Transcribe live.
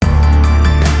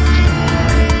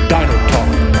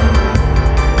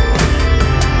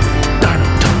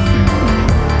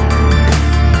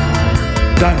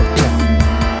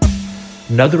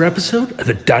another episode of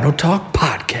the Dino Talk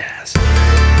Podcast.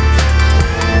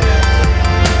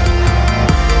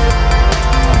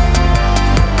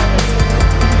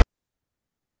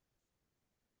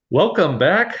 Welcome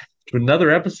back to another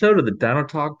episode of the Dino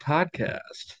Talk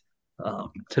Podcast.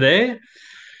 Today,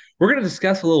 we're going to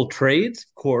discuss a little trades,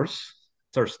 of course.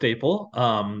 It's our staple.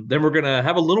 Then we're going to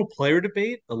have a little player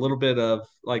debate, a little bit of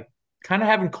like kind of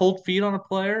having cold feet on a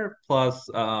player, plus,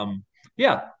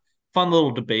 yeah, fun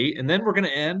little debate. And then we're going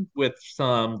to end with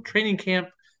some training camp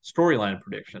storyline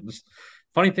predictions.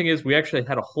 Funny thing is, we actually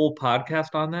had a whole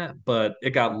podcast on that, but it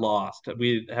got lost.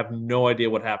 We have no idea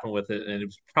what happened with it, and it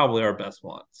was probably our best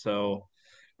one. So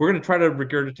we're going to try to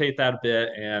regurgitate that a bit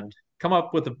and come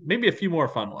up with maybe a few more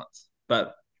fun ones.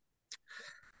 But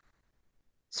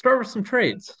start with some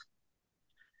trades.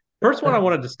 First one I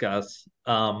want to discuss.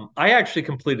 I actually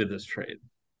completed this trade.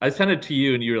 I sent it to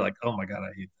you, and you were like, "Oh my god,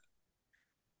 I hate that."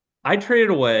 I traded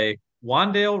away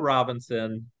Wan'Dale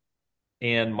Robinson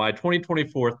and my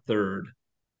 2024 third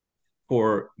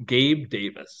for Gabe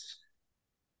Davis.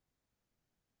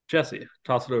 Jesse,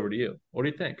 toss it over to you. What do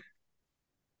you think?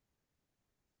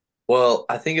 Well,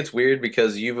 I think it's weird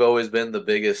because you've always been the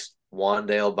biggest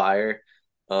Wan'Dale buyer.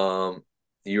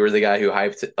 You were the guy who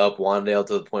hyped up Wan'Dale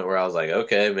to the point where I was like,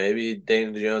 okay, maybe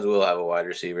Daniel Jones will have a wide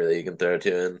receiver that you can throw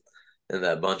to in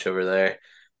that bunch over there.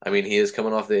 I mean, he is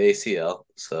coming off the ACL,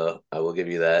 so I will give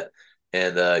you that.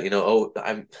 And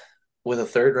I'm with a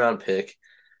third round pick.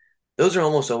 Those are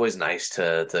almost always nice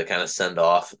to kind of send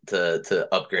off to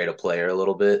upgrade a player a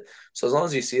little bit. So as long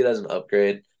as you see it as an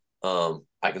upgrade,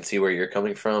 I can see where you're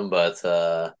coming from, but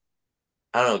I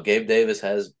don't know. Gabe Davis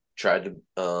has tried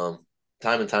to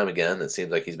time and time again. It seems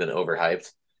like he's been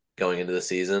overhyped going into the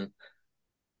season.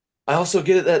 I also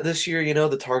get it that this year,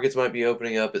 the targets might be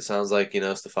opening up. It sounds like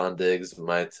Stephon Diggs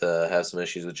might have some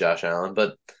issues with Josh Allen,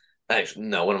 but actually,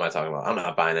 no. What am I talking about? I'm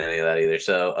not buying any of that either.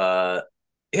 So,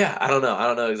 yeah, I don't know. I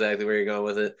don't know exactly where you're going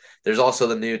with it. There's also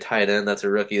the new tight end that's a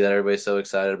rookie that everybody's so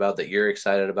excited about, that you're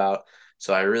excited about.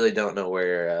 So I really don't know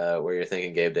where you're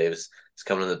thinking Gabe Davis is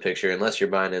coming into the picture, unless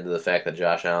you're buying into the fact that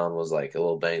Josh Allen was like a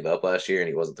little banged up last year and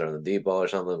he wasn't throwing the deep ball or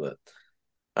something. But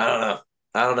I don't know.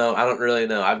 I don't know. I don't really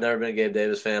know. I've never been a Gabe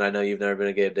Davis fan. I know you've never been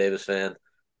a Gabe Davis fan.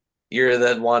 You're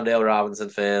the Wan'Dale Robinson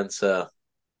fan, so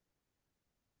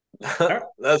All right.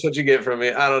 that's what you get from me.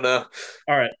 I don't know.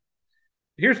 All right.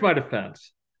 Here's my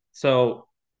defense. So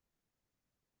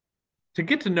to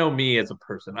get to know me as a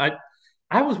person,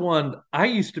 I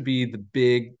used to be the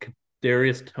big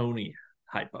Darius Tony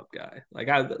hype up guy.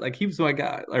 Like he was my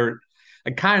guy, or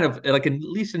I kind of like at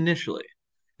least initially.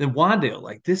 Then Wan'Dale,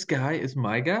 like this guy is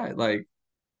my guy. Like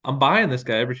I'm buying this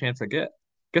guy every chance I get.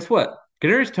 Guess what?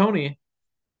 Darius Tony,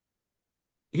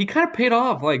 he kind of paid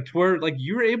off, like to where like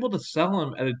you were able to sell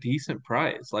him at a decent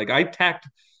price. Like I tacked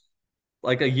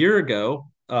like a year ago,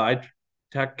 I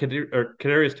tacked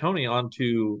Kadarius Tony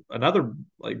onto another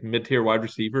like mid-tier wide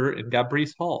receiver and got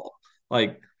Brees Hall.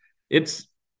 Like it's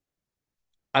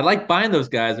I like buying those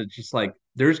guys. It's just like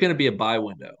there's going to be a buy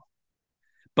window.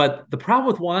 But the problem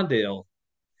with Wan'Dale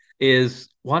is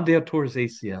Wan'Dale tore his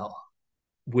ACL,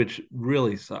 which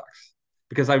really sucks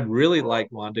because I really like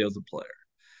Wan'Dale as a player.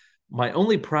 My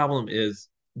only problem is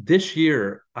this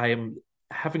year I am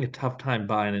having a tough time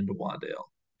buying into Wan'Dale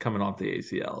coming off the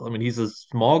ACL. I mean, he's a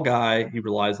small guy. He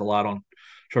relies a lot on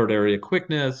short area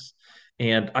quickness,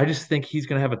 and I just think he's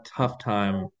going to have a tough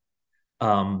time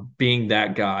being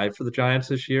that guy for the Giants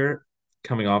this year,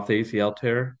 coming off the ACL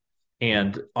tear.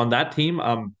 And on that team,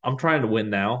 I'm trying to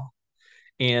win now.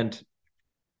 And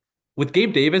with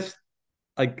Gabe Davis,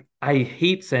 like I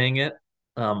hate saying it.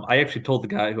 I actually told the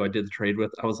guy who I did the trade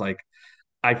with, I was like,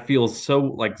 I feel so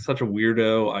like such a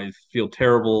weirdo. I feel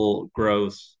terrible,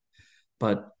 gross,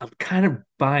 but I'm kind of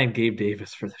buying Gabe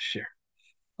Davis for this year.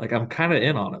 Like I'm kind of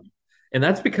in on him. And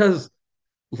that's because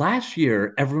last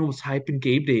year everyone was hyping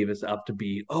Gabe Davis up to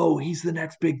be, oh, he's the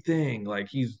next big thing. Like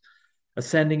he's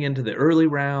ascending into the early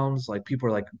rounds. Like people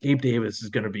are like, Gabe Davis is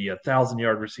going to be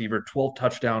 1,000-yard receiver, 12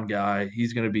 touchdown guy.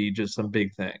 He's going to be just some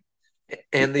big thing.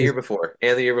 And the year before,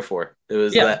 and the year before,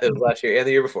 Yeah, it was last year, and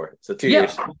the year before, so 2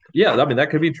 years. yeah, yeah. I mean, that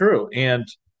could be true. And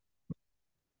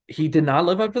he did not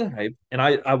live up to the hype, and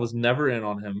I was never in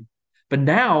on him. But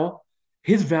now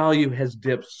his value has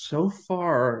dipped so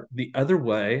far the other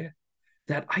way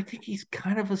that I think he's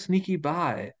kind of a sneaky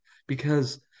buy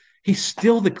because he's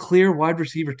still the clear wide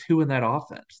receiver two in that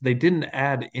offense. They didn't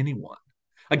add anyone.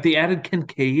 Like they added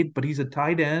Kincaid, but he's a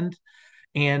tight end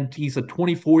and he's a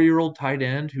 24-year-old tight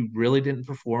end who really didn't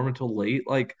perform until late.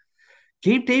 Like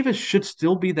Gabe Davis should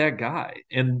still be that guy.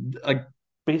 And like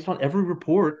based on every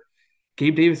report,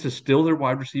 Gabe Davis is still their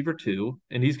wide receiver too,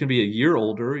 and he's going to be a year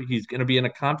older. He's going to be in a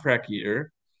contract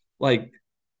year. Like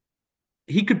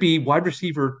he could be wide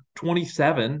receiver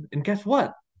 27, and guess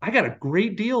what? I got a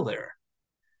great deal there,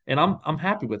 and I'm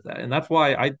happy with that, and that's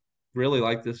why I really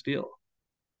like this deal.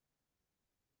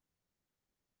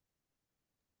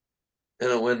 In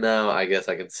a win now, I guess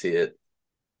I can see it.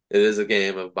 It is a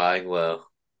game of buying low.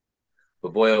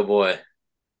 But boy, oh boy,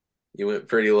 you went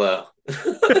pretty low.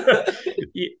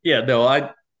 Yeah, no,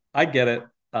 I get it.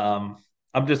 I'm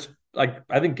just like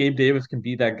I think Gabe Davis can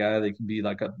be that guy. They can be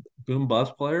like a boom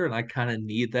bust player, and I kind of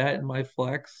need that in my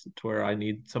flex to where I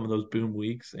need some of those boom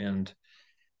weeks. And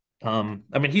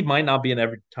I mean, he might not be an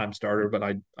every time starter, but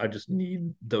I just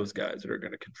need those guys that are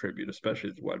going to contribute, especially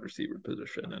at the wide receiver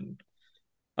position. And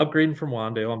upgrading from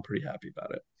Wan'Dale, I'm pretty happy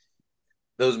about it.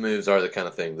 Those moves are the kind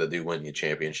of things that do win you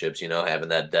championships, having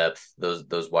that depth,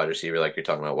 those wide receiver, like you're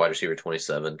talking about, wide receiver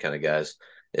 27 kind of guys.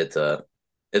 It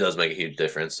does make a huge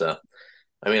difference. So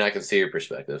I mean, I can see your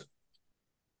perspective.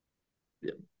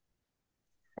 Yeah.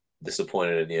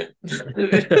 Disappointed in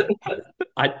you.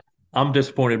 I I'm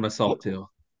disappointed in myself too,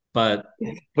 but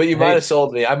But you might hey, have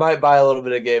sold me. I might buy a little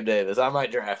bit of Gabe Davis. I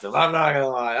might draft him. I'm not gonna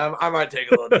lie. I might take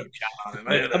a little deep shot on him.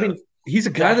 Who I knows? mean, he's a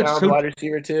guy Josh that's Allen's so wide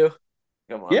receiver too.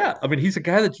 Come on. yeah. I mean, he's a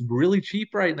guy that's really cheap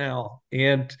right now,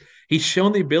 and he's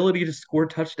shown the ability to score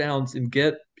touchdowns and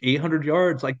get 800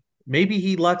 yards. Like maybe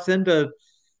he lucks into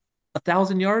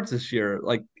 1,000 yards this year.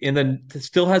 Like, and then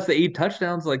still has the 8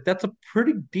 touchdowns. Like that's a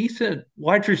pretty decent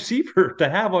wide receiver to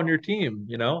have on your team.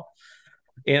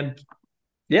 And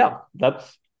yeah,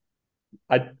 that's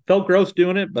I felt gross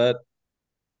doing it, but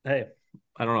hey,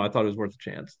 I don't know. I thought it was worth a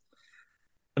chance.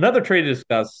 Another trade to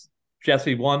discuss,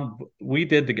 Jesse. One we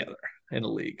did together in a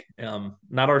league.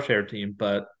 Not our share team,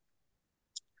 but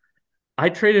I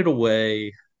traded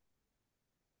away.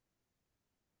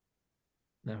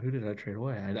 Now, who did I trade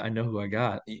away? I know who I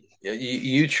got.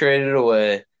 You traded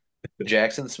away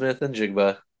Jackson Smith and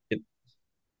Jigba, It,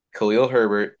 Khalil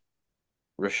Herbert,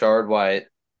 Rashard White,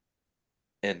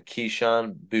 and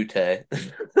Keyshawn Butte.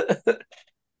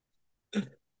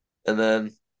 And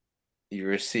then you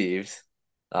received,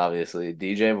 obviously,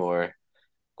 DJ Moore,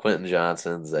 Quentin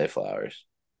Johnson, Zay Flowers.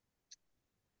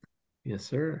 yes,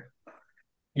 sir.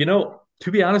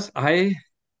 To be honest,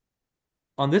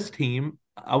 on this team,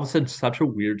 I was in such a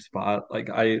weird spot. Like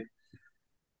I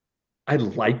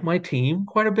like my team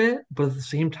quite a bit, but at the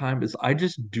same time, is I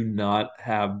just do not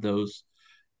have those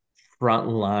front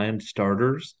line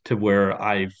starters to where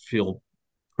I feel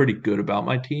pretty good about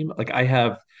my team. Like I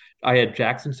had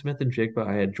Jackson Smith and Jigba,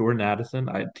 I had Jordan Addison,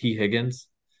 I had T Higgins,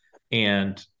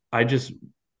 and I just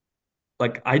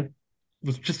I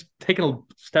was just taking a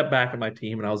step back in my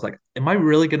team, and I was like, am I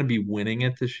really going to be winning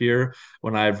it this year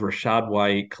when I have Rashad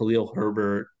White, Khalil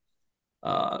Herbert,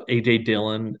 AJ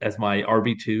Dillon as my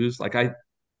RB2s? I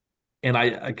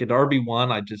get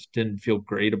RB1. I just didn't feel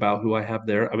great about who I have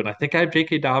there. I mean, I think I have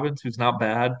J.K. Dobbins, who's not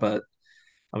bad, but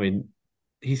I mean,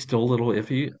 he's still a little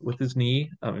iffy with his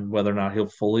knee. I mean, whether or not he'll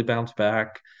fully bounce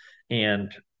back.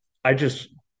 And I just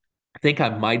think I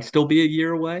might still be a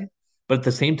year away. But at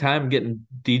the same time, getting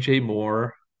DJ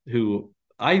Moore, who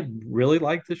I really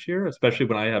like this year, especially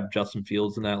when I have Justin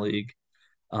Fields in that league.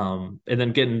 And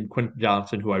then getting Quentin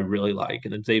Johnson, who I really like,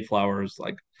 and then Zay Flowers,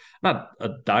 like not a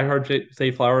diehard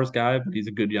Zay Flowers guy, but he's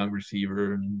a good young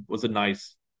receiver and was a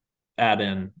nice add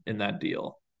in that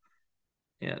deal.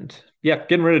 And yeah,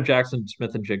 getting rid of Jackson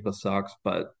Smith and Jigba sucks,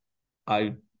 but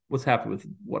I was happy with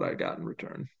what I got in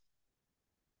return.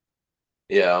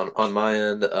 Yeah, on my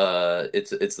end,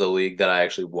 it's the league that I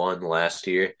actually won last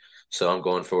year, so I'm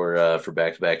going for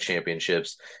back-to-back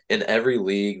championships. In every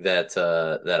league that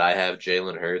I have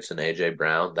Jalen Hurts and AJ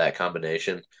Brown, that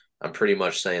combination, I'm pretty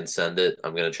much saying send it.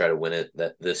 I'm gonna try to win it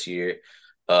this year.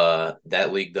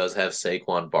 That league does have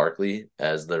Saquon Barkley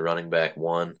as the running back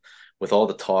one. With all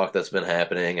the talk that's been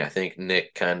happening, I think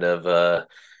Nick kind of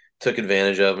took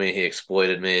advantage of me. He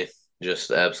exploited me,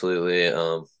 just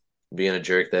absolutely being a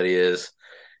jerk that he is.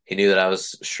 He knew that I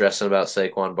was stressing about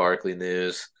Saquon Barkley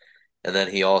news, and then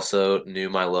he also knew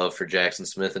my love for Jackson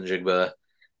Smith and Jigba.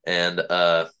 And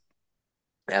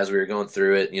as we were going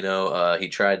through it, he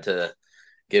tried to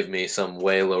give me some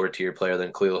way lower tier player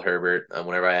than Khalil Herbert.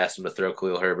 Whenever I asked him to throw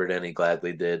Khalil Herbert in, he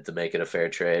gladly did to make it a fair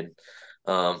trade.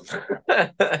 Um,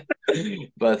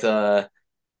 but the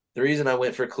reason I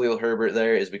went for Khalil Herbert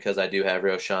there is because I do have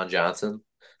Roshan Johnson.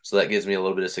 So that gives me a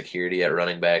little bit of security at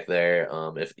running back there.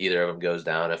 If either of them goes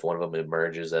down, if one of them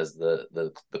emerges as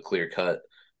the clear cut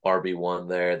RB1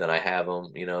 there, then I have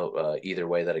them, either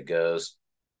way that it goes.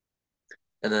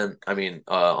 And then, I mean,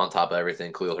 on top of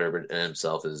everything, Khalil Herbert in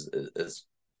himself is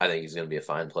I think he's going to be a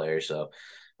fine player. So,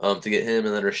 to get him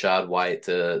and then Rashad White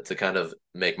to kind of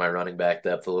make my running back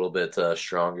depth a little bit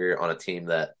stronger on a team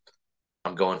that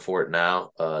I'm going for it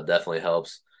now, definitely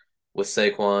helps. With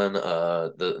Saquon,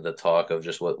 the talk of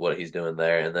just what he's doing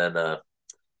there, and then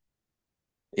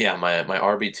yeah, my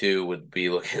RB2 would be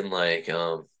looking like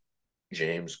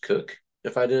James Cook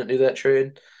if I didn't do that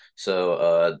trade.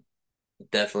 So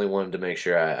definitely wanted to make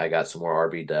sure I got some more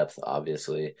RB depth,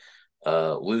 obviously.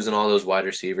 Losing all those wide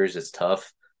receivers, it's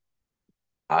tough.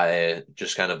 I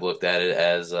just kind of looked at it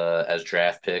as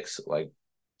draft picks, like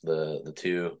the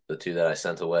two that I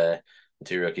sent away, the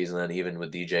two rookies, and then even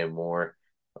with DJ Moore.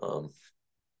 Um,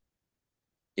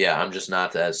 yeah, I'm just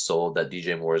not as sold that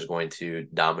DJ Moore is going to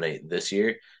dominate this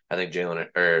year. I think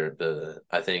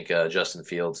Justin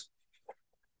Fields,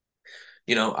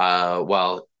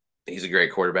 while he's a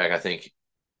great quarterback, I think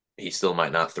he still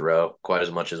might not throw quite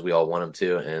as much as we all want him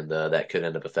to, and that could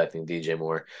end up affecting DJ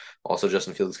Moore. Also,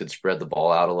 Justin Fields could spread the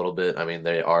ball out a little bit. I mean,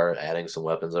 they are adding some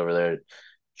weapons over there.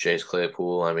 Chase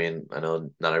Claypool. I mean, I know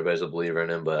not everybody's a believer in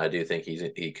him, but I do think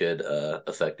he could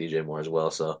affect DJ Moore as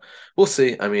well. So we'll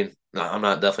see. I mean, I'm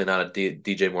not definitely not a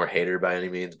DJ Moore hater by any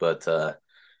means, but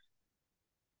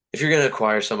if you're gonna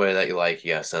acquire somebody that you like,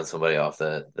 you gotta send somebody off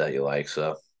that you like.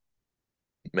 So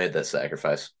made that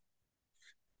sacrifice.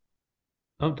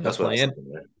 Oh, That's what I definitely. was And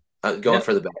thinking there. Going yeah,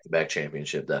 for the back-to-back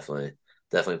championship, definitely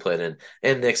played in.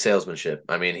 And Nick's salesmanship.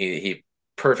 I mean, he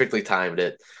perfectly timed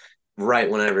it right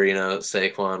whenever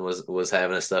Saquon was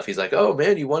having his stuff. He's like, "Oh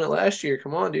man, you won it last year.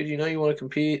 Come on, dude. You know you want to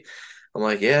compete." I'm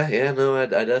like, "Yeah, yeah, no, I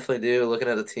definitely do." Looking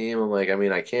at the team, I'm like, "I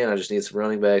mean, I can. I just need some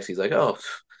running backs." He's like, "Oh,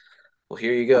 well,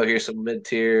 here you go. Here's some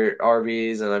mid-tier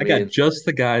RBs." And I I got mean, just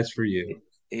the guys for you.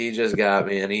 he just got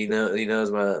me, and he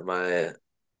knows my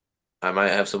I might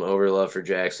have some overlove for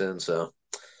Jackson, so.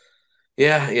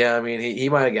 Yeah, yeah. I mean, he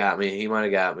might have got me. He might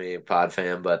have got me, Pod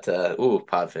fam. But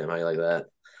Pod fam, how you like that?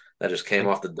 That just came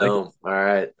Like, off the like dome. All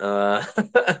right.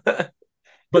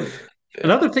 But Yeah.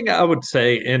 another thing I would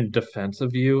say in defense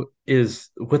of you is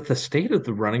with the state of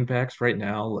the running backs right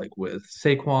now, like with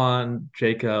Saquon,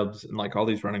 Jacobs, and like all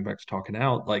these running backs talking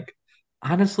out, like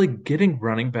honestly, getting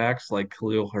running backs like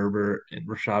Khalil Herbert and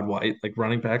Rashad White, like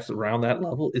running backs around that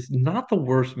level, is not the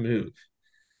worst move.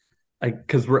 Like,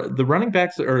 because the running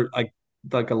backs are like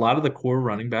a lot of the core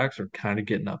running backs are kind of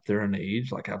getting up there in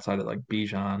age, like outside of like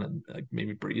Bijan and like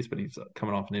maybe Breeze, but he's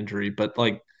coming off an injury. But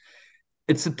like,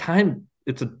 it's a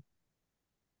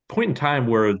point in time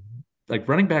where like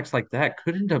running backs like that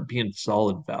could end up being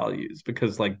solid values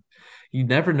because like you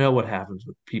never know what happens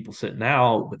with people sitting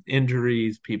out with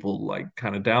injuries, people like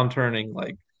kind of downturning.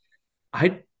 Like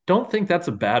I don't think that's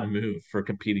a bad move for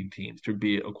competing teams to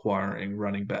be acquiring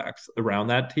running backs around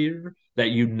that tier that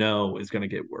you know is going to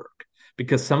get work.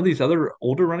 Because some of these other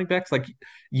older running backs, like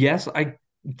yes, I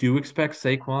do expect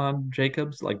Saquon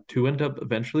Jacobs like to end up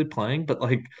eventually playing, but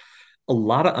like a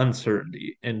lot of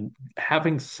uncertainty and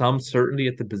having some certainty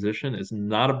at the position is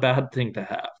not a bad thing to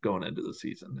have going into the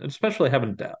season, especially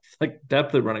having depth. Like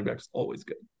depth at running back is always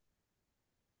good.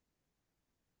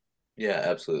 Yeah,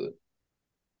 absolutely.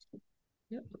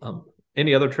 Yeah.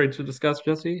 Any other trades to discuss,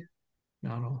 Jesse?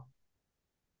 No, no.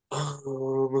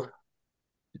 Um,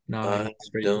 If not, I I can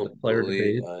straight to the don't player believe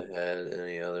debate. I had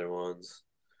any other ones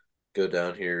go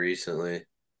down here recently.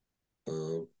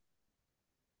 Um,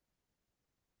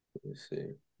 let me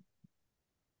see.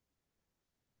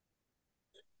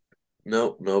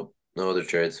 Nope, nope, no other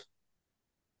trades.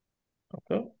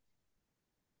 Okay.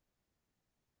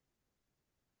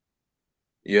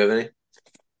 You have any?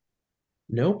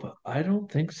 Nope, I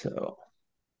don't think so.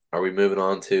 Are we moving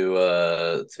on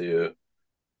to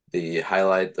the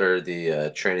highlight or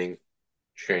the training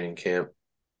camp?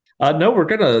 No, we're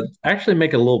gonna actually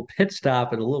make a little pit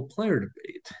stop and a little player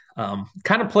debate.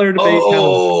 Kind of player debate, kind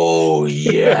of Oh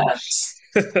yes.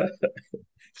 the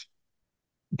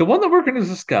one that we're going to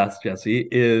discuss, Jesse,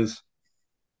 is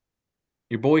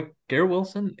your boy Garrett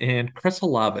Wilson and Chris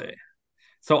Olave.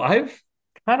 So I've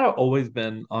kind of always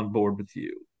been on board with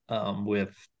you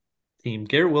with team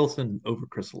Garrett Wilson over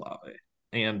Chris Olave,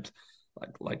 and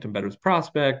like liked him better as a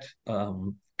prospect.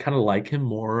 Kind of like him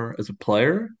more as a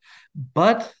player,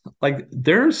 but like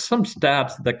there's some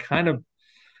stats that kind of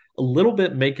a little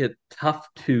bit make it tough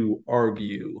to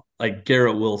argue like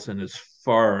Garrett Wilson is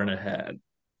far and ahead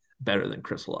better than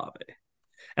Chris Olave.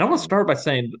 And I want to Mhm. start by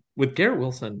saying with Garrett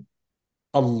Wilson,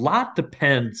 a lot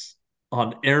depends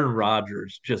on Aaron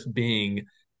Rodgers just being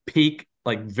peak,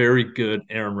 like very good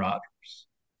Aaron Rodgers.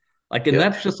 Like, and Yep.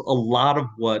 that's just a lot of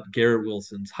what Garrett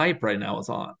Wilson's hype right now is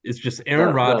on. It's just Aaron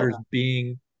No, Rodgers no.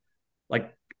 being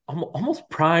like almost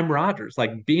prime Rodgers,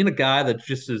 like being a guy that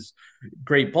just is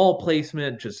great ball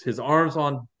placement, just his arms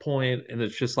on point, and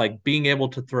it's just like being able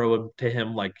to throw him to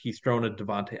him like he's thrown a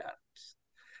Devontae Adams,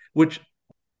 which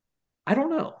I don't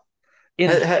know.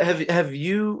 And Have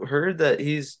you heard that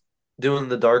he's doing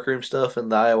the darkroom stuff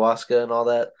and the ayahuasca and all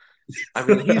that? I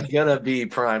mean, he's gonna be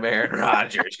prime Aaron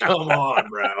Rodgers. Come on,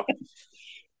 bro.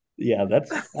 yeah, that's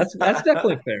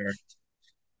definitely fair.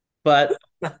 But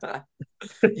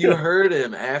You heard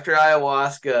him after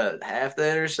ayahuasca, half the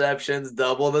interceptions,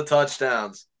 double the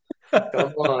touchdowns.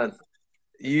 Come on.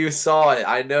 You saw it.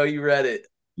 I know you read it.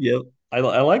 yep, I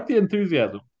like the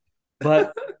enthusiasm.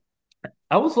 But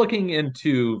I was looking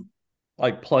into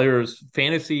like players'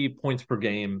 fantasy points per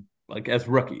game, like as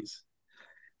rookies.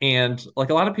 And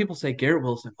like a lot of people say Garrett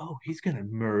Wilson, oh, he's gonna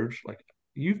merge. Like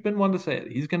you've been one to say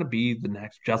it. He's gonna be the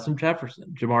next Justin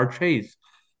Jefferson, Jamar Chase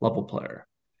level player.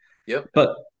 Yep.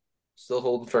 But Still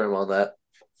holding firm on that.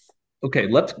 okay,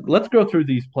 let's go through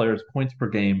these players' points per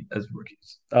game as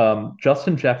rookies.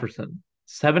 Justin Jefferson,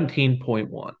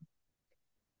 17.1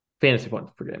 fantasy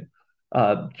points per game.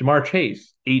 Jamar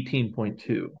Chase,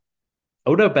 18.2.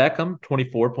 Odell Beckham,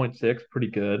 24.6, pretty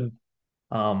good.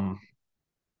 Um,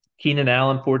 Keenan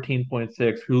Allen,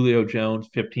 14.6. Julio Jones,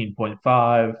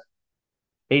 15.5.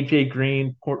 AJ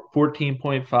Green,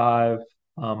 14.5.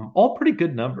 All pretty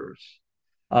good numbers.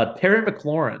 Terry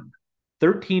McLaurin,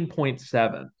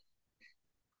 13.7.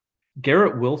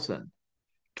 Garrett Wilson,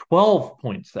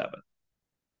 12.7.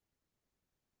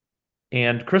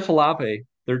 And Chris Olave,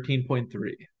 13.3.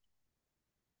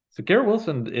 So Garrett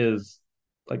Wilson is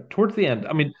like towards the end.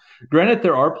 I mean, granted,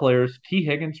 there are players. T.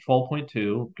 Higgins,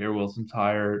 12.2. Garrett Wilson's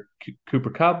higher. Cooper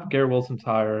Kupp, Garrett Wilson's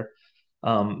higher.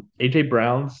 AJ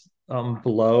Brown's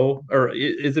below, or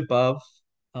is above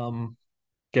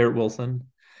Garrett Wilson.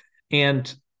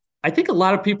 And I think a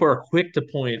lot of people are quick to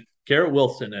point Garrett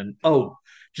Wilson and, oh,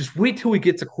 just wait till he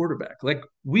gets a quarterback. Like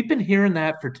we've been hearing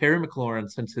that for Terry McLaurin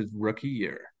since his rookie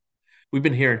year. We've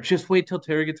been hearing just wait till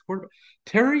Terry gets a quarterback.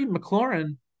 Terry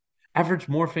McLaurin averaged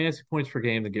more fantasy points per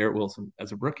game than Garrett Wilson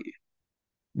as a rookie.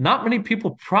 Not many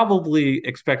people probably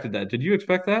expected that. Did you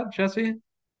expect that, Jesse?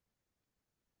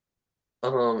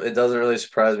 It doesn't really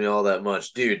surprise me all that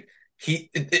much, dude. Terry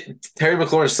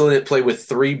McLaurin still didn't play with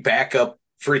three backup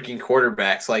freaking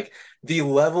quarterbacks. Like the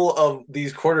level of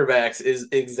these quarterbacks is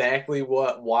exactly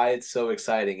why it's so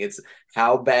exciting. It's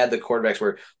how bad the quarterbacks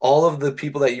were. All of the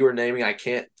people that you were naming, I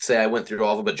can't say I went through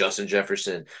all of them, but Justin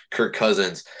Jefferson, Kirk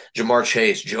Cousins, Jamar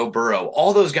Chase, Joe Burrow,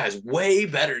 all those guys way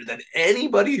better than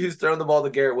anybody who's thrown the ball to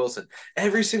Garrett Wilson.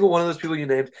 Every single one of those people you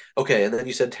named. Okay, and then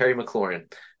you said Terry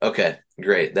McLaurin. Okay,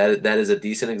 great. That is a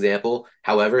decent example.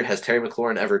 However, has Terry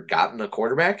McLaurin ever gotten a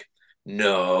quarterback?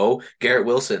 No. Garrett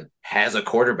Wilson has a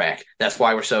quarterback. That's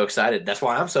why we're so excited. That's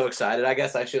why I'm so excited. I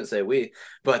guess I shouldn't say we,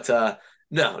 but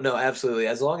no, absolutely.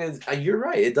 As long as you're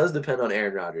right, it does depend on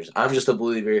Aaron Rodgers. I'm just a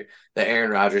believer that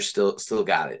Aaron Rodgers still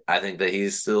got it. I think that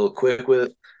he's still quick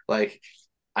with like.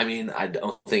 I mean, I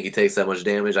don't think he takes that much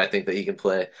damage. I think that he can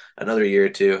play another year or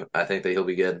two. I think that he'll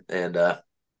be good, and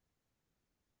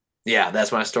yeah,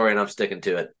 that's my story, and I'm sticking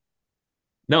to it.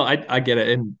 No, I get it.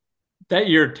 And that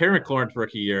year, Terry McLaurin's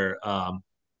rookie year,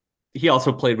 he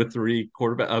also played with three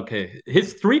quarterbacks. Okay,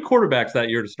 his three quarterbacks that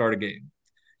year to start a game: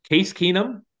 Case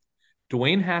Keenum,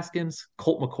 Dwayne Haskins,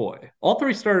 Colt McCoy. All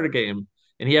three started a game,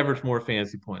 and he averaged more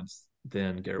fantasy points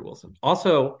than Garrett Wilson.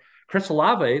 Also, Chris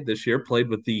Olave this year played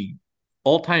with the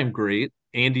all-time great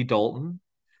Andy Dalton,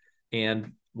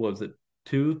 and what was it,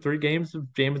 3 games of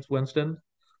Jameis Winston?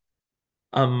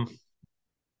 Um,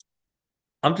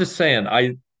 I'm just saying,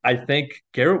 I think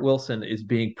Garrett Wilson is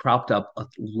being propped up a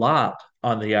lot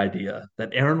on the idea that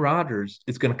Aaron Rodgers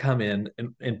is going to come in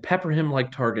and pepper him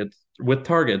like targets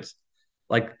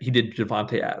like he did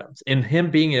Javante Adams, and him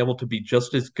being able to be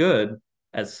just as good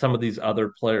as some of these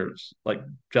other players like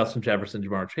Justin Jefferson,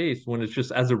 Jamar Chase, when it's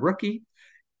just as a rookie,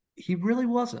 he really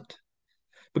wasn't.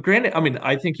 But granted, I mean,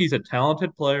 I think he's a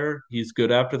talented player. He's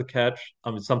good after the catch.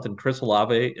 I mean, something Chris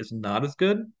Olave is not as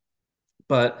good.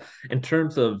 But in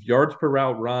terms of yards per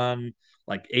route run,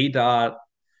 like A dot,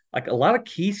 like a lot of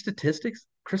key statistics,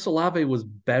 Chris Olave was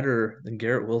better than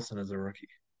Garrett Wilson as a rookie.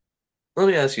 Let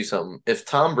me ask you something. If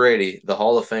Tom Brady, the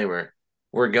Hall of Famer,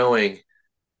 were going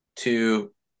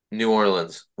to New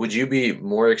Orleans, would you be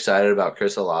more excited about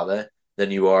Chris Olave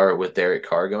than you are with Derek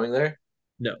Carr going there?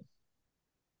 No.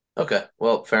 Okay,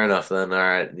 well, fair enough then. All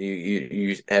right,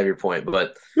 you have your point,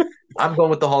 but I'm going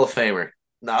with the Hall of Famer.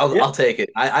 No, Yeah. I'll take it.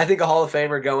 I think a Hall of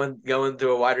Famer going to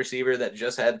a wide receiver that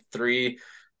just had three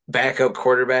backup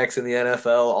quarterbacks in the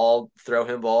NFL all throw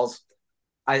him balls.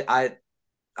 I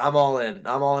I'm all in.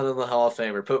 I'm all in the Hall of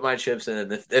Famer. Put my chips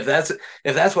in. If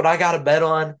that's what I got to bet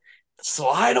on,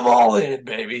 slide them all in,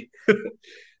 baby.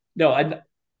 No, I'm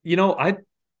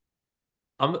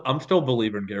still a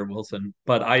believer in Garrett Wilson,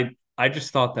 but I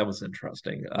just thought that was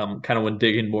interesting. Kind of when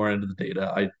digging more into the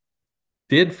data, I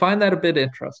did find that a bit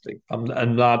interesting.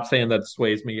 I'm not saying that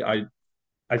sways me.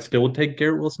 I still would take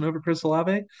Garrett Wilson over Chris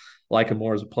Olave, like him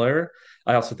more as a player.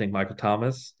 I also think Michael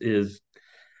Thomas is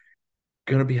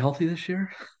going to be healthy this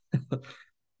year.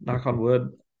 Knock on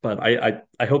wood. But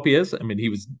I hope he is. I mean,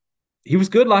 he was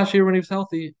good last year when he was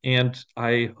healthy, and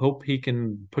I hope he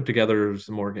can put together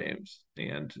some more games,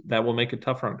 and that will make it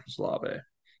tougher on Chris Olave.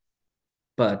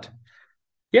 But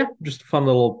yeah, just a fun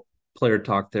little player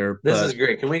talk there. This is But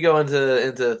great. Can we go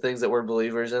into things that we're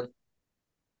believers in?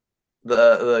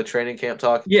 The training camp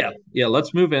talk. yeah, yeah,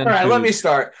 let's move All right, let into me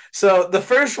start. So the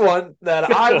first one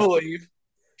that I believe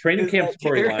training is camp that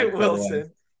storylines, Garrett by the way.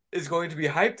 Wilson is going to be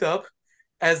hyped up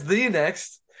as the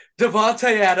next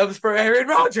Devontae Adams for Aaron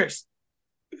Rodgers.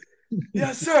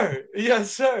 Yes, sir.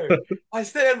 Yes, sir. I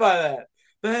stand by that.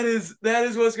 That is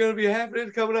what's going to be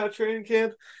happening coming out of training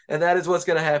camp, and that is what's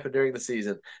going to happen during the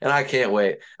season. And I can't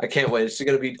wait. I can't wait. It's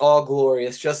going to be all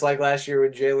glorious, just like last year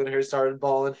when Jalen Hurts started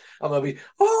balling. I'm going to be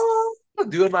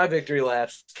doing my victory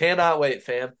laps. Cannot wait,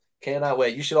 fam. Cannot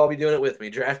wait. You should all be doing it with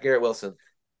me. Draft Garrett Wilson.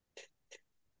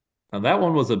 Now that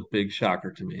one was a big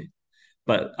shocker to me,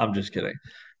 but I'm just kidding.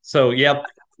 So yeah,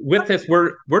 with this,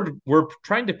 we're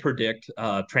trying to predict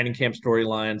training camp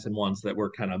storylines and ones that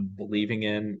we're kind of believing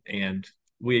in, and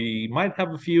we might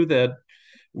have a few that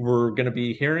we're going to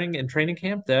be hearing in training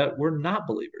camp that we're not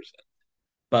believers in.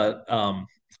 But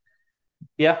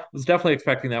yeah, was definitely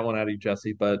expecting that one out of you,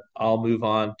 Jesse. But I'll move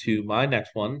on to my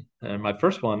next one, and my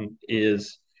first one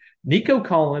is Nico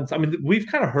Collins. I mean, we've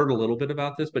kind of heard a little bit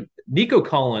about this, but Nico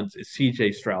Collins is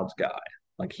CJ Stroud's guy.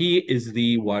 Like he is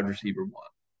the wide receiver one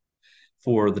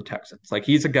for the Texans. Like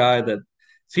he's a guy that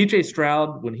CJ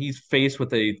Stroud, when he's faced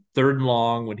with a third and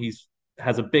long, when he's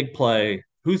has a big play,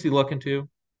 who's he looking to?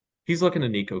 He's looking to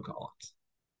Nico Collins.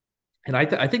 And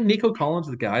I think Nico Collins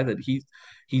is the guy that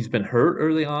he's been hurt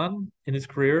early on in his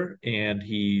career, and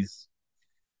he's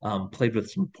played with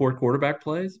some poor quarterback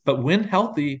plays. But when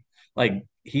healthy, like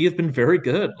he has been very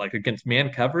good. Like against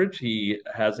man coverage, he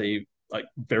has a like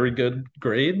very good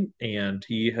grade, and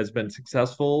he has been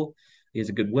successful. He has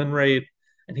a good win rate,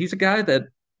 and he's a guy that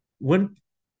when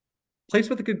plays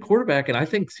with a good quarterback, and I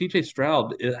think CJ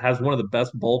Stroud has one of the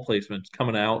best ball placements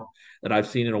coming out that I've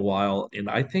seen in a while. And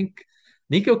I think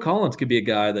Nico Collins could be a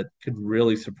guy that could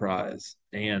really surprise.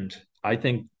 And I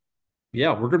think,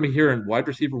 yeah, we're going to be hearing wide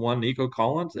receiver one, Nico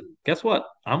Collins. And guess what?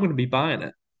 I'm going to be buying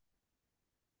it.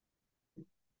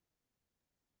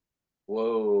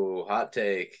 Whoa, hot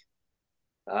take.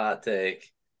 Hot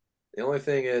take. The only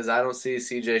thing is, I don't see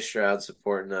CJ Stroud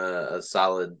supporting a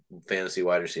solid fantasy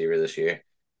wide receiver this year.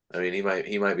 I mean,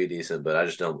 he might be decent, but I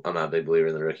just don't. I'm not a big believer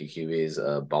in the rookie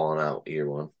QBs balling out year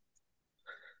one.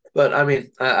 But I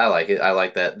mean, I like it. I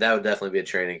like that. That would definitely be a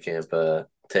training camp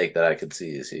take that I could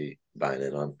see buying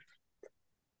it on.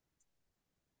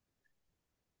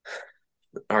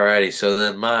 Alrighty, so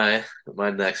then my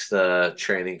next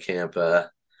training camp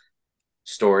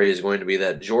story is going to be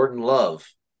that Jordan Love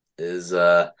is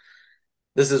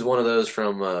this is one of those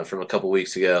from a couple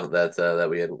weeks ago that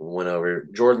we had went over.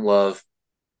 Jordan Love,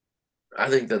 I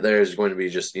think that there's going to be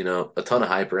just a ton of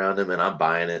hype around him, and I'm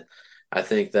buying it. I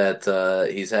think that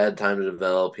he's had time to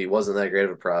develop. He wasn't that great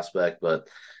of a prospect, but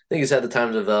I think he's had the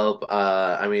time to develop.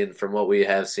 I mean, from what we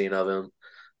have seen of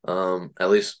him, at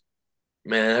least,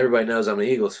 man, everybody knows I'm an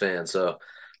Eagles fan, so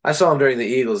I saw him during the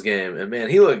Eagles game, and man,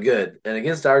 he looked good. And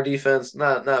against our defense,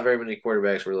 not very many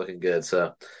quarterbacks were looking good.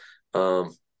 So,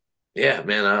 um, yeah,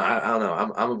 man, I don't know.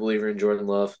 I'm a believer in Jordan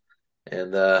Love,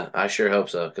 and I sure hope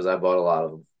so because I bought a lot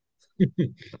of them.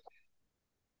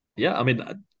 Yeah, I mean,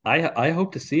 I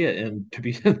hope to see it. And to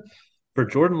be for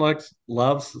Jordan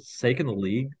Love's sake in the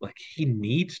league, like he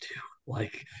needs to.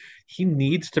 Like he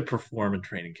needs to perform in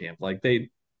training camp. Like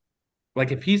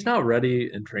if he's not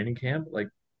ready in training camp, like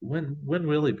when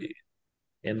will he be?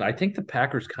 And I think the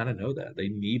Packers kind of know that. They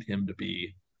need him to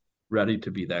be ready to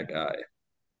be that guy.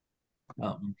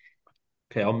 Um,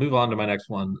 okay, I'll move on to my next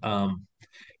one.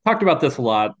 Talked about this a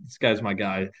lot. This guy's my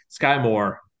guy. Sky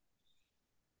Moore,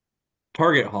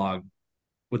 target hog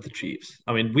with the Chiefs.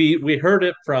 I mean, we heard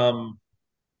it from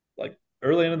like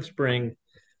early in the spring.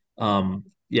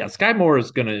 Yeah, Sky Moore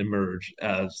is going to emerge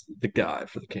as the guy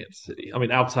for the Kansas City. I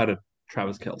mean, outside of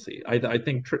Travis Kelsey, I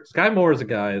think Sky Moore is a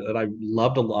guy that I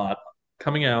loved a lot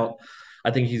coming out.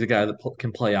 I think he's a guy that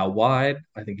can play out wide.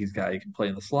 I think he's a guy who can play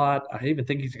in the slot. I even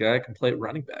think he's a guy who can play at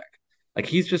running back. Like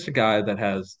he's just a guy that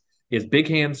he has big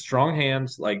hands, strong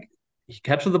hands. Like he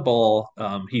catches the ball.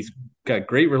 He's got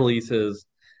great releases,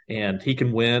 and he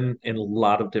can win in a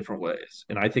lot of different ways.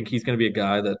 And I think he's going to be a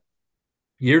guy that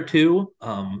year two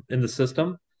in the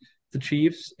system, the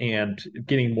Chiefs, and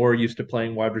getting more used to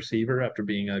playing wide receiver after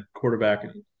being a quarterback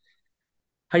in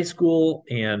high school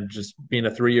and just being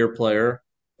a 3 year player,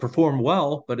 performed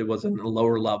well, but it was in a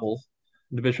lower level,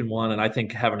 Division One. And I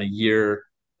think having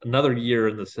another year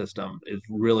in the system is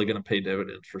really going to pay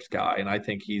dividends for Sky. And I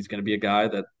think he's going to be a guy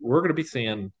that we're going to be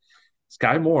seeing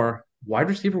Sky Moore, wide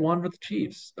receiver one for the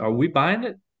Chiefs. Are we buying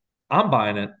it? I'm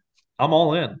buying it. I'm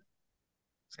all in.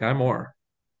 Sky Moore.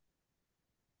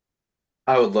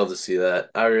 I would love to see that.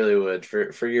 I really would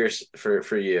for you,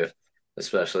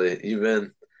 especially. You've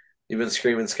been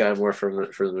screaming Sky Moore from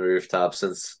the rooftop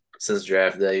since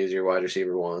draft day. He was your wide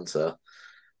receiver one, so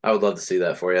I would love to see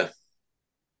that for you.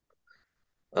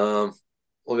 Um,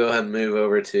 we'll go ahead and move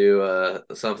over to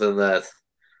something that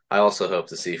I also hope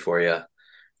to see for you,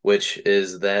 which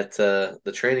is that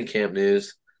the training camp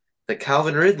news that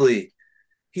Calvin Ridley,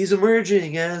 he's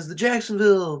emerging as the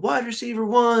Jacksonville wide receiver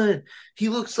one. He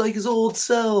looks like his old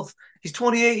self. He's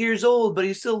 28 years old, but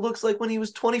he still looks like when he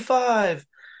was 25.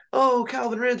 Oh,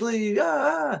 Calvin Ridley.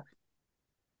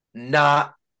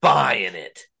 Not buying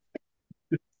it.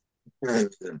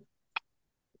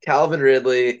 Calvin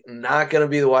Ridley, not going to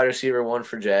be the wide receiver one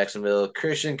for Jacksonville.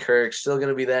 Christian Kirk, still going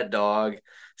to be that dog,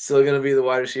 still going to be the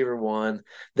wide receiver one.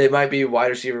 They might be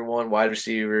wide receiver one, wide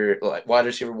receiver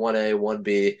 1A,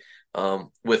 1B,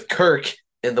 with Kirk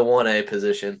in the 1A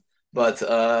position. But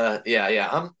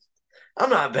yeah, I'm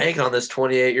not banking on this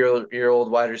 28-year-old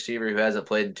wide receiver who hasn't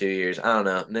played in 2 years. I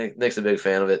don't know. Nick's a big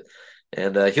fan of it,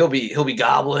 and he'll be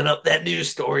gobbling up that news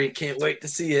story. Can't wait to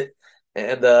see it,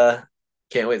 and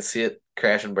can't wait to see it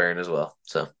crash and burn as well.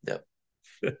 So yeah,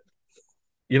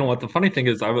 You know what? The funny thing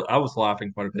is, I was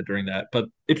laughing quite a bit during that, but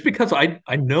it's because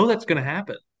I know that's going to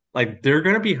happen. Like they're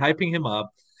going to be hyping him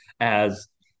up as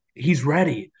he's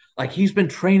ready. Like he's been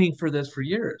training for this for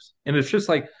years, and it's just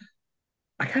like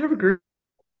I kind of agree.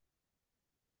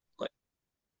 Like,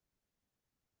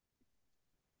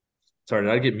 sorry,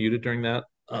 did I get muted during that?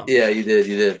 yeah, you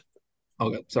did.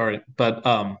 Okay, sorry, but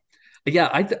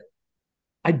yeah,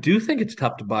 I do think it's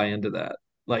tough to buy into that,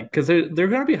 like because they're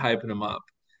going to be hyping him up,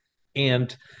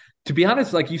 and to be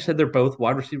honest, like you said, they're both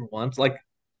wide receiver ones. Like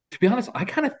to be honest, I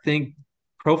kind of think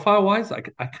profile wise, I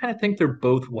kind of think they're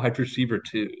both wide receiver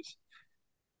twos,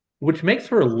 which makes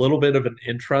for a little bit of an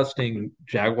interesting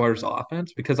Jaguars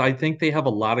offense because I think they have a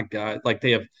lot of guys, like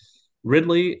they have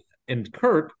Ridley and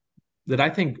Kirk that I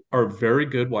think are very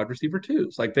good wide receiver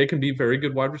twos. Like they can be very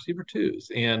good wide receiver twos.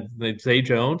 And then Zay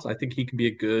Jones, I think he can be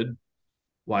a good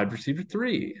wide receiver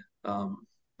three.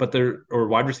 But they're or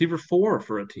wide receiver four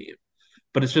for a team.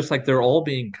 But it's just like they're all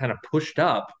being kind of pushed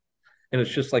up. And it's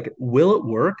just like, will it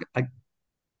work?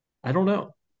 I don't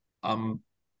know. I'm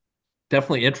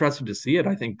definitely interested to see it.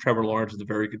 I think Trevor Lawrence is a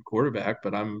very good quarterback,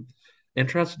 but I'm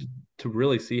interested to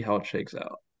really see how it shakes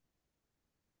out.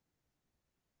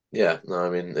 Yeah, no, I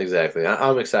mean exactly.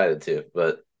 I'm excited too,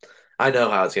 but I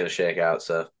know how it's going to shake out.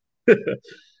 So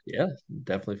Yeah,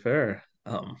 definitely fair.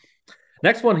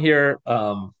 Next one here.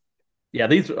 Yeah,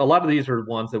 these a lot of these are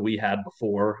ones that we had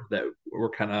before that we're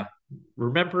kind of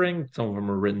remembering. Some of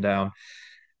them are written down.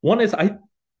 One is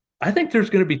I think there's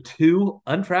going to be two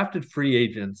undrafted free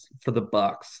agents for the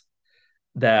Bucks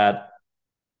that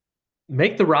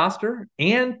make the roster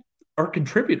and are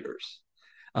contributors.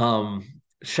 Um,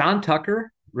 Sean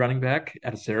Tucker, running back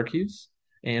out of Syracuse,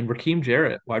 and Raheem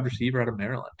Jarrett, wide receiver out of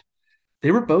Maryland.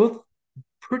 They were both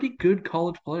pretty good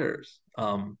college players.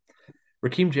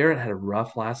 Raheem Jarrett had a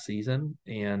rough last season,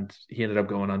 and he ended up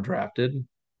going undrafted.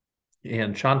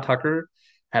 And Sean Tucker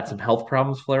had some health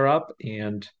problems flare up,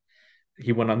 and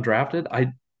he went undrafted.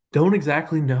 I don't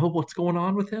exactly know what's going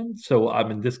on with him. So, I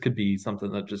mean, this could be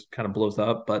something that just kind of blows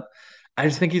up, but I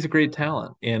just think he's a great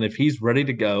talent. And if he's ready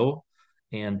to go,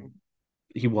 and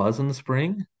he was in the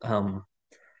spring,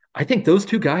 I think those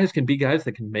two guys can be guys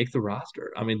that can make the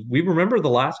roster. I mean, we remember the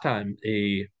last time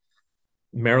a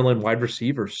Maryland wide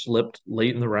receiver slipped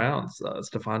late in the rounds.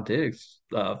 Stephon Diggs,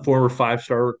 former 5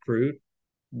 star recruit,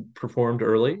 performed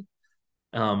early.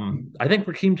 I think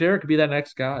Raheem Jarrett could be that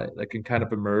next guy that can kind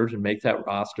of emerge and make that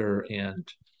roster and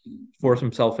force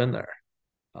himself in there.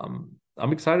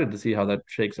 I'm excited to see how that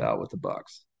shakes out with the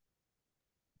Bucks.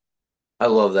 I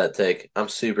love that take. I'm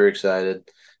super excited.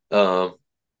 Um,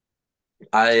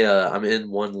 I'm in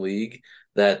one league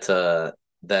that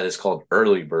is called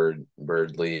Early Bird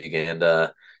League,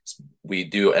 and we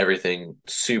do everything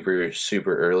super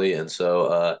early, and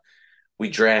so we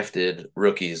drafted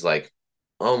rookies like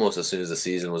almost as soon as the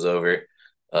season was over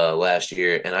last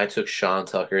year, and I took Sean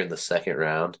Tucker in the second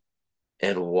round,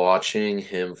 and watching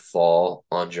him fall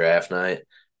on draft night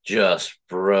just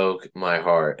broke my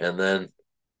heart. And then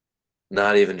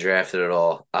not even drafted at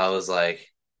all. I was like,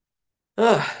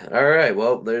 oh, all right,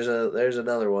 well, there's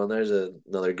another one.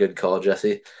 Another good call,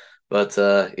 Jesse. But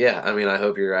yeah, I mean, I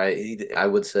hope you're right. I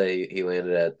would say he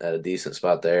landed at a decent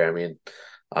spot there. I mean,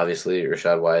 obviously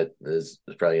Rashad White is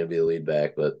probably gonna be the lead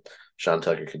back, but Sean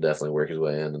Tucker could definitely work his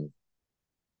way in. And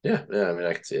yeah, I mean,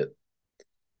 I can see it.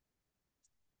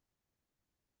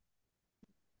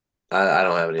 I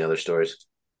don't have any other stories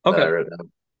that I Okay. wrote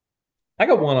down. I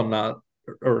got one I'm not,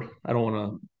 or I don't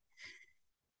want to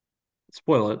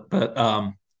spoil it, but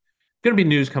going to be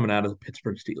news coming out of the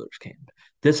Pittsburgh Steelers camp.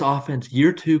 This offense,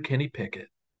 year two, Kenny Pickett,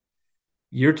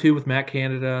 year two with Matt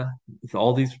Canada, with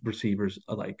all these receivers,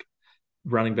 like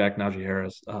running back Najee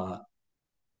Harris,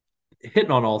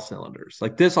 hitting on all cylinders.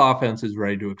 Like this offense is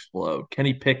ready to explode.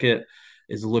 Kenny Pickett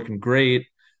is looking great.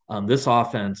 This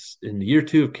offense in the year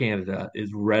two of Canada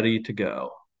is ready to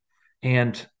go.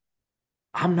 And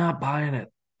I'm not buying it.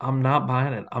 I'm not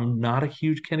buying it. I'm not a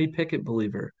huge Kenny Pickett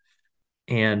believer.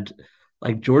 And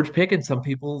like George Pickens, some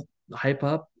people hype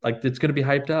up, like it's going to be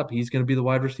hyped up. He's going to be the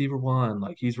wide receiver one.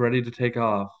 Like he's ready to take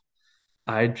off.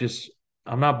 I just,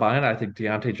 I'm not buying it. I think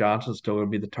Deontay Johnson's still going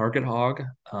to be the target hog.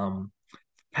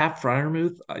 Pat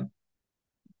Fryermuth, I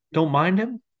don't mind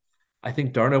him. I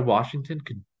think Darnell Washington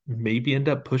could maybe end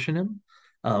up pushing him.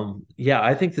 Yeah,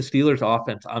 I think the Steelers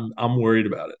offense, I'm worried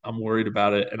about it. I'm worried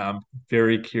about it, and I'm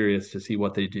very curious to see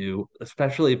what they do,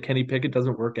 especially if Kenny Pickett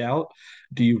doesn't work out.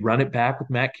 Do you run it back with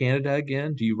Matt Canada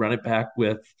again? Do you run it back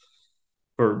with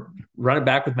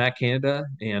Matt Canada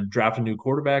and draft a new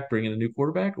quarterback, bring in a new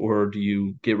quarterback, or do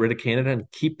you get rid of Canada and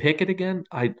keep Pickett again?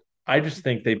 I just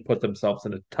think they put themselves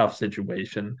in a tough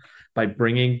situation by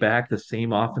bringing back the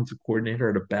same offensive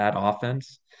coordinator at a bad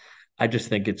offense. I just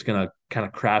think it's going to kind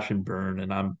of crash and burn.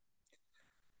 And I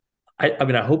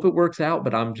mean, I hope it works out,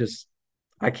 but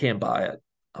I can't buy it.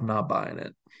 I'm not buying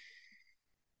it.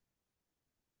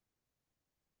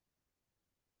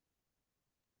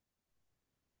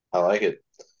 I like it.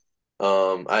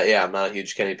 I'm not a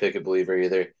huge Kenny Pickett believer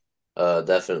either.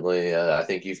 Definitely, I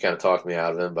think you've kind of talked me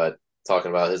out of him by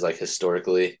talking about his like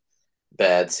historically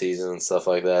bad season and stuff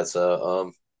like that.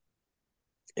 So,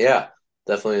 yeah,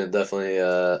 definitely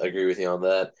agree with you on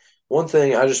that. One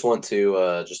thing I just want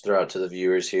to just throw out to the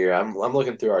viewers here. I'm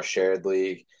looking through our shared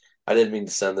league. I didn't mean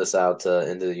to send this out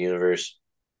into the universe.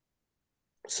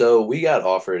 So we got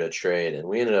offered a trade and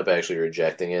we ended up actually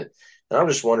rejecting it. And I'm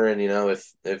just wondering,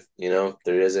 if if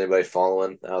there is anybody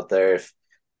following out there, if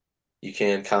you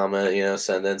can comment,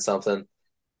 send in something.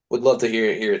 Would love to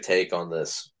hear a take on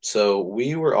this. So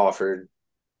we were offered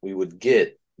we would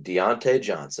get Deontay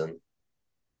Johnson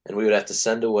and we would have to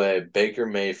send away Baker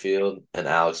Mayfield and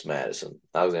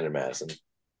Alexander Madison.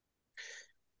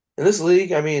 In this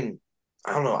league, I mean,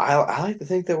 I don't know. I like to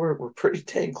think that we're pretty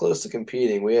dang close to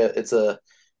competing. It's a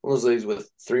one of those leagues with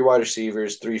three wide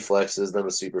receivers, three flexes, then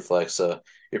a super flex. So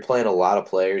you're playing a lot of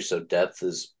players, so depth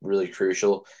is really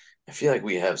crucial. I feel like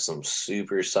we have some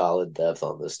super solid depth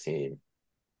on this team.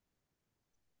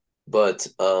 But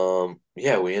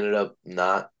yeah, we ended up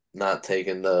not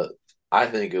taking the I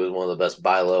think it was one of the best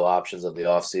buy low options of the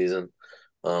offseason.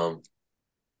 Um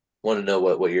Want to know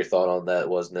what your thought on that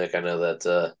was, Nick. I know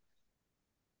that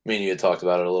me and you had talked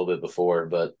about it a little bit before,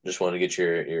 but just wanted to get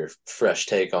your fresh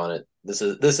take on it. This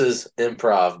is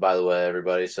improv, by the way,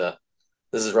 everybody. So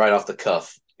this is right off the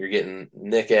cuff. You're getting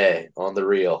Nick A on the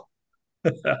reel.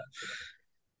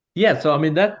 Yeah, so I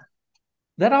mean that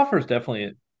offer is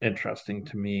definitely interesting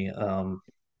to me.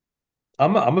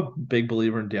 I'm a big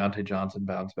believer in Deontay Johnson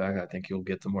bounce back. I think he'll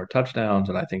get some more touchdowns,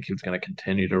 and I think he's going to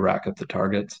continue to rack up the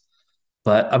targets.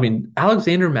 But I mean,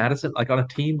 Alexander Madison, like on a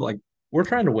team like we're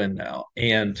trying to win now,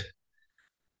 and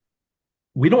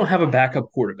we don't have a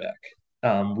backup quarterback.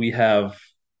 We have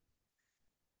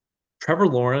Trevor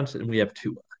Lawrence and we have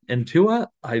Tua. And Tua,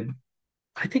 I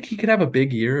think he could have a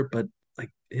big year, but like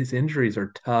his injuries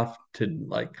are tough to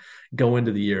like go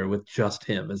into the year with just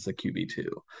him as the QB2.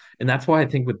 And that's why I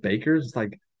think with Baker's it's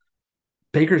like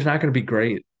Baker's not going to be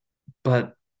great,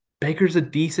 but Baker's a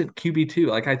decent QB2.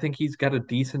 Like I think he's got a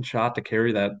decent shot to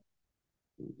carry that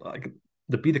like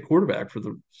to be the quarterback for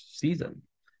the season.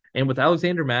 And with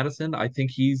Alexander Madison, I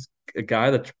think he's a guy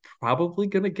that's probably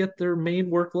going to get their main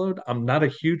workload. I'm not a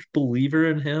huge believer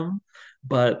in him,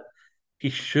 but he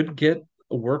should get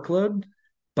a workload.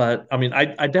 But I mean,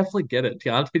 I definitely get it.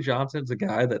 Deontay Johnson's a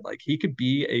guy that like he could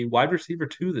be a wide receiver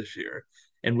too this year,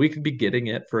 and we could be getting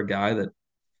it for a guy that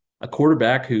a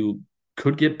quarterback who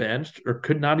could get benched or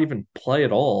could not even play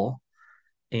at all,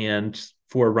 and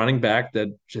for a running back that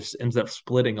just ends up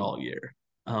splitting all year.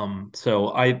 So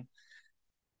I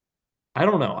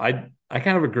don't know. I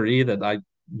kind of agree that I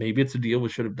maybe it's a deal we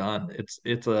should have done.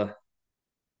 It's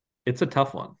a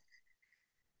tough one.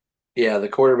 Yeah, the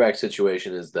quarterback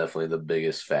situation is definitely the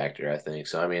biggest factor, I think.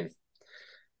 So, I mean,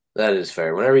 that is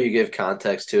fair. Whenever you give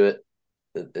context to it,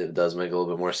 it does make a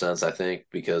little bit more sense, I think,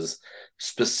 because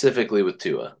specifically with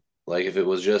Tua, like if it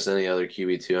was just any other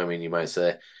QB2, I mean, you might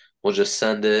say, we'll just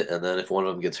send it, and then if one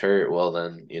of them gets hurt, well,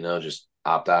 then, just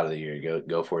opt out of the year,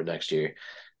 go for it next year.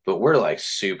 But we're like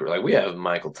super, like we have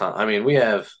Michael Tom. I mean, we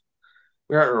aren't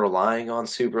relying on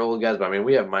super old guys, but I mean,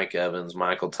 we have Mike Evans,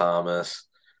 Michael Thomas,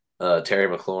 Terry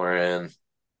McLaurin.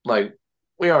 Like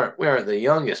we aren't the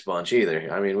youngest bunch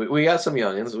either. I mean, we got some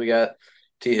youngins. We got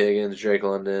T. Higgins, Drake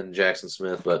London, Jackson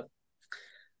Smith. But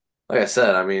like I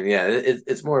said, I mean, yeah,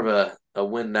 it's more of a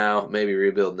win now, maybe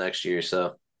rebuild next year.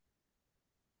 So,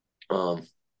 um,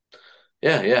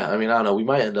 yeah, yeah. I mean, I don't know. We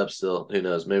might end up still. Who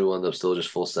knows? Maybe we'll end up still just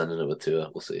full sending it with Tua.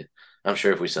 We'll see. I'm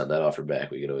sure if we sent that offer back,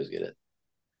 we could always get it.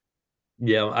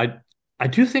 Yeah, I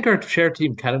do think our share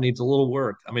team kind of needs a little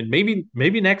work. I mean,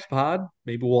 maybe next pod,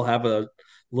 maybe we'll have a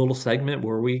little segment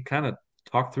where we kind of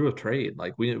talk through a trade.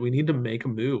 Like we need to make a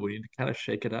move. We need to kind of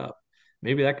shake it up.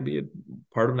 Maybe that could be a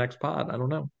part of next pod. I don't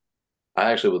know.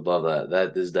 I actually would love that.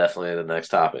 That is definitely the next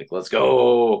topic. Let's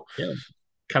go. Yeah,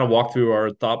 kind of walk through our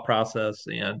thought process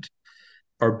and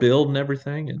our build and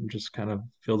everything, and just kind of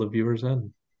fill the viewers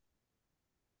in.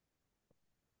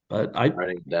 But I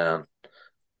Writing it down.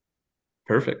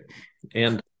 perfect,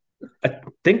 and I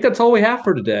think that's all we have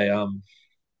for today.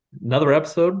 Another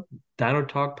episode, Dino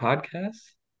Talk Podcast.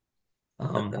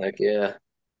 Heck yeah.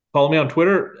 Follow me on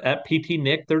Twitter at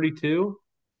PTNick32.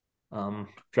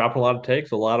 Dropping a lot of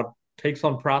takes, a lot of takes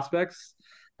on prospects,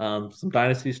 some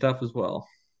dynasty stuff as well.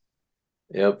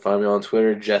 Yep. Find me on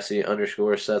Twitter,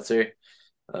 Jesse_Setzer.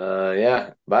 Yeah.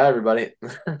 Bye, everybody.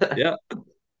 Yeah.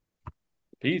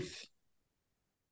 Peace.